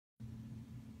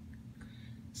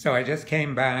So I just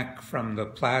came back from the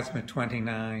Plasma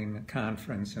 29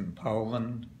 conference in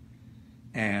Poland,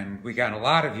 and we got a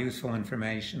lot of useful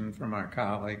information from our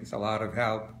colleagues, a lot of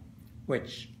help,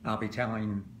 which I'll be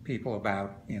telling people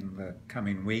about in the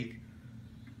coming week.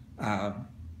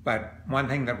 But one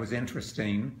thing that was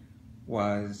interesting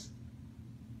was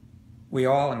we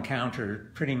all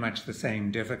encountered pretty much the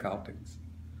same difficulties.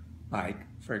 Like,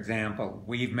 for example,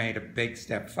 we've made a big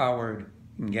step forward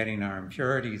in getting our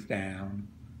impurities down.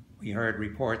 We heard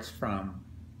reports from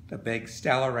the big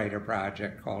stellarator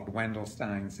project called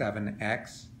Wendelstein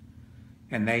 7X,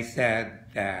 and they said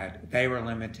that they were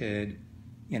limited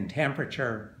in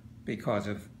temperature because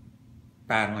of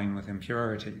battling with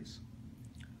impurities.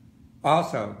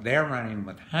 Also, they're running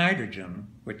with hydrogen,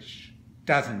 which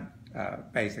doesn't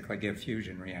basically give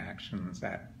fusion reactions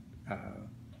at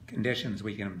conditions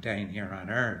we can obtain here on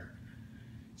Earth.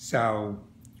 So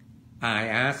I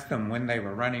asked them when they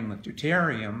were running with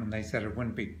deuterium, and they said it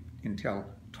wouldn't be until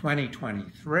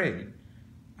 2023,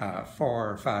 4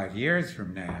 or 5 years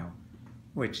from now,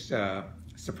 which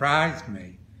surprised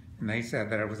me. And they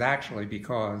said that it was actually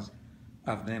because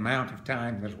of the amount of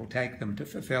time that it will take them to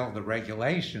fulfill the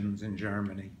regulations in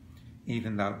Germany,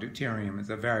 even though deuterium is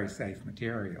a very safe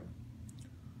material.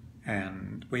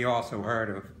 And we also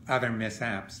heard of other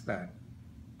mishaps that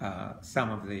some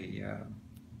of the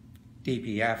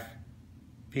DPF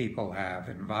people have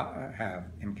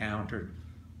encountered: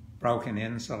 broken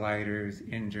insulators,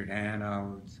 injured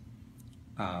anodes.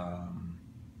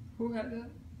 Who had that?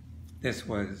 This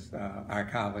was our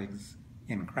colleagues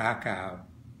in Krakow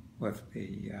with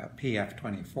the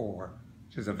PF24,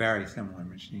 which is a very similar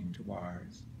machine to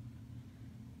ours.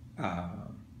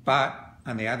 But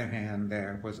on the other hand,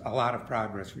 there was a lot of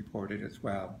progress reported as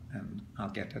well, and I'll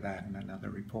get to that in another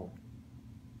report.